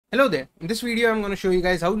Hello there. In this video, I'm going to show you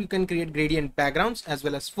guys how you can create gradient backgrounds as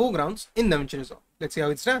well as foregrounds in DaVinci Resolve. Let's see how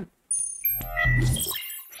it's done.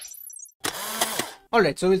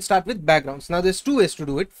 Alright, so we'll start with backgrounds. Now there's two ways to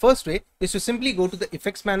do it. First way is to simply go to the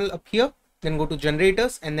effects panel up here, then go to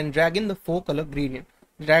generators and then drag in the 4-color gradient.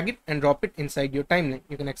 Drag it and drop it inside your timeline.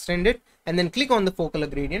 You can extend it and then click on the 4-color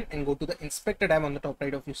gradient and go to the inspector tab on the top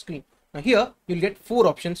right of your screen. Now here you'll get 4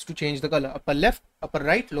 options to change the color: upper left, upper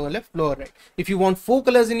right, lower right. If you want 4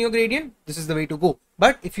 colors in your gradient, this is the way to go.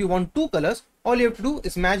 But if you want 2 colors, all you have to do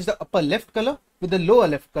is match the upper left color with the lower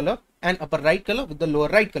left color and upper right color with the lower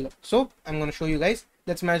right color. So I'm going to show you guys.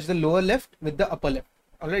 Let's match the lower left with the upper left.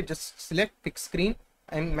 Alright, just select fix screen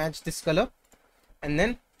and match this color and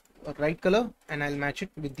then a right color, and I'll match it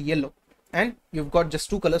with the yellow, and you've got just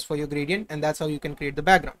 2 colors for your gradient, and that's how you can create the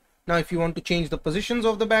background. Now if you want to change the positions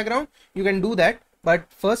of the background, you can do that, but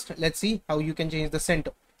first let's see how you can change the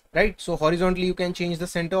center. Right, so horizontally you can change the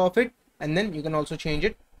center of it, and then you can also change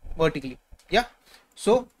it vertically. Yeah,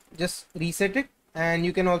 so just reset it, and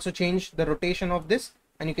you can also change the rotation of this,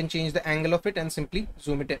 and you can change the angle of it and simply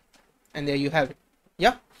zoom it in, and there you have it.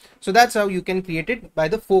 Yeah, so that's how you can create it by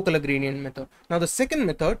the 4-color gradient method. Now the second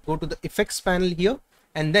method, go to the effects panel here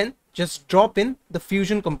and then just drop in the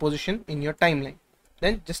fusion composition in your timeline.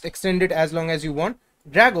 Then just extend it as long as you want,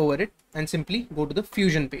 drag over it and simply go to the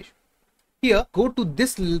fusion page. Here go to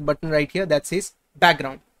this little button right here that says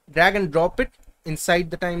background. Drag and drop it inside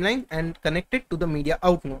the timeline and connect it to the media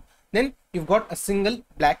out node. Then you've got a single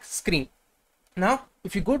black screen. Now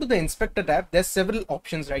if you go to the inspector tab, there's several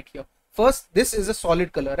options right here. First, this is a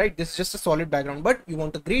solid color, right? This is just a solid background, but you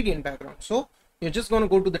want a gradient background. So you're just going to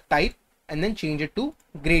go to the type and then change it to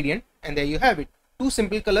gradient, and there you have it. 2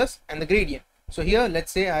 simple colors and the gradient. So here,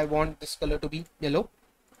 let's say I want this color to be yellow,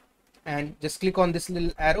 and just click on this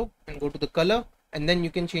little arrow and go to the color, and then you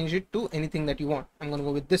can change it to anything that you want. I'm going to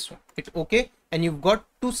go with this one. Hit OK, and you've got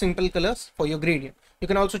 2 simple colors for your gradient. You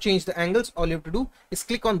can also change the angles. All you have to do is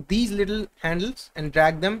click on these little handles and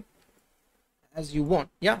drag them as you want.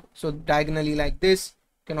 Yeah, so diagonally like this.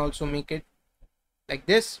 You can also make it like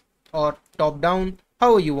this or top down,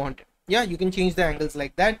 however you want it. Yeah, you can change the angles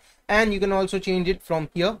like that, and you can also change it from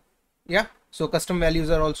here. Yeah, so custom values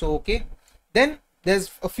are also okay. Then there's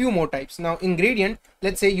a few more types. Now in gradient,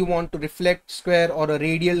 let's say you want to reflect, square, or a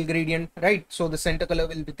radial gradient, right? So the center color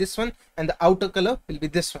will be this one and the outer color will be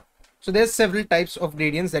this one. So there's several types of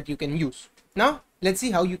gradients that you can use. Now let's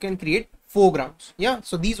see how you can create foregrounds. Yeah,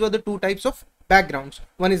 so these were the 2 types of backgrounds.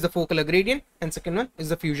 One is the 4-color gradient and second one is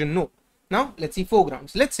the fusion node. Now let's see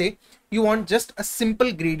foregrounds. Let's say you want just a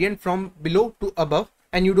simple gradient from below to above,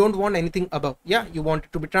 and you don't want anything above. Yeah, you want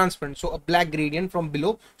it to be transparent, so a black gradient from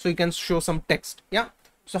below so you can show some text. Yeah,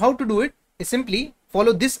 so how to do it is simply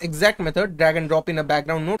follow this exact method. Drag and drop in a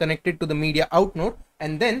background node connected to the media out node,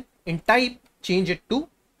 and then in type change it to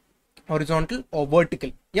horizontal or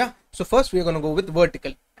vertical. Yeah, so first we are going to go with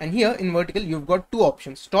vertical, and here in vertical you've got 2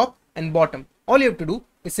 options, top and bottom. All you have to do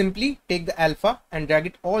is simply take the alpha and drag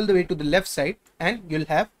it all the way to the left side, and you'll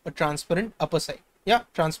have a transparent upper side. Yeah,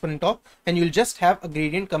 transparent top, and you'll just have a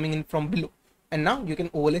gradient coming in from below. And now you can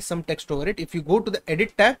overlay some text over it. If you go to the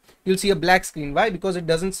edit tab, you'll see a black screen. Why? Because it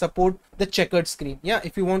doesn't support the checkered screen. Yeah,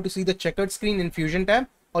 if you want to see the checkered screen in fusion tab,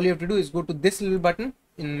 all you have to do is go to this little button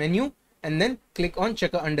in menu and then click on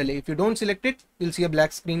checker underlay. If you don't select it, you'll see a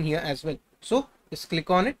black screen here as well. So just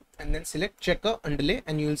click on it and then select checker underlay,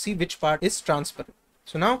 and you will see which part is transparent.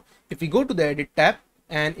 So now if we go to the edit tab,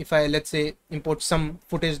 and if I, let's say, import some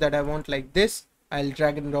footage that I want like this, I'll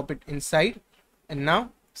drag and drop it inside, and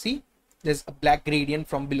now see there's a black gradient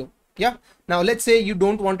from below. Yeah, now let's say you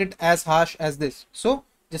don't want it as harsh as this, so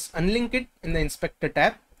just unlink it in the inspector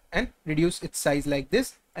tab and reduce its size like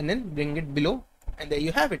this, and then bring it below, and there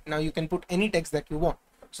you have it. Now you can put any text that you want.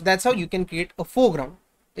 So that's how you can create a foreground.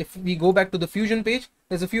 If we go back to the fusion page,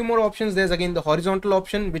 there's a few more options. There's again the horizontal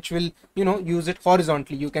option, which will, use it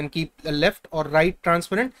horizontally. You can keep a left or right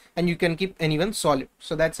transparent, and you can keep anyone solid.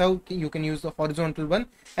 So that's how you can use the horizontal one.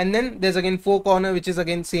 And then there's again 4 corner, which is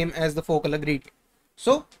again same as the 4-color gradient.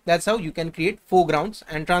 So that's how you can create foregrounds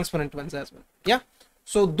and transparent ones as well. Yeah,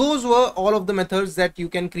 so those were all of the methods that you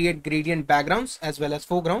can create gradient backgrounds as well as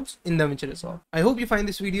foregrounds in DaVinci Resolve. I hope you find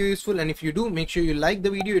this video useful, and if you do, make sure you like the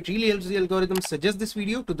video. It really helps the algorithm suggest this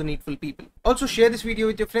video to the needful people. Also share this video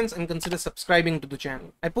with your friends and consider subscribing to the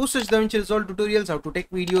channel. I post such DaVinci Resolve tutorials, how to take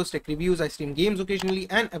videos, tech reviews, I stream games occasionally,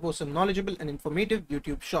 and I post some knowledgeable and informative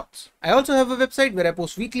YouTube shorts. I also have a website where I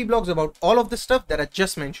post weekly blogs about all of the stuff that I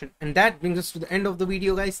just mentioned. And that brings us to the end of the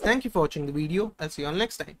video, guys. Thank you for watching the video. I'll see you all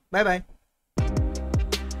next time. Bye bye.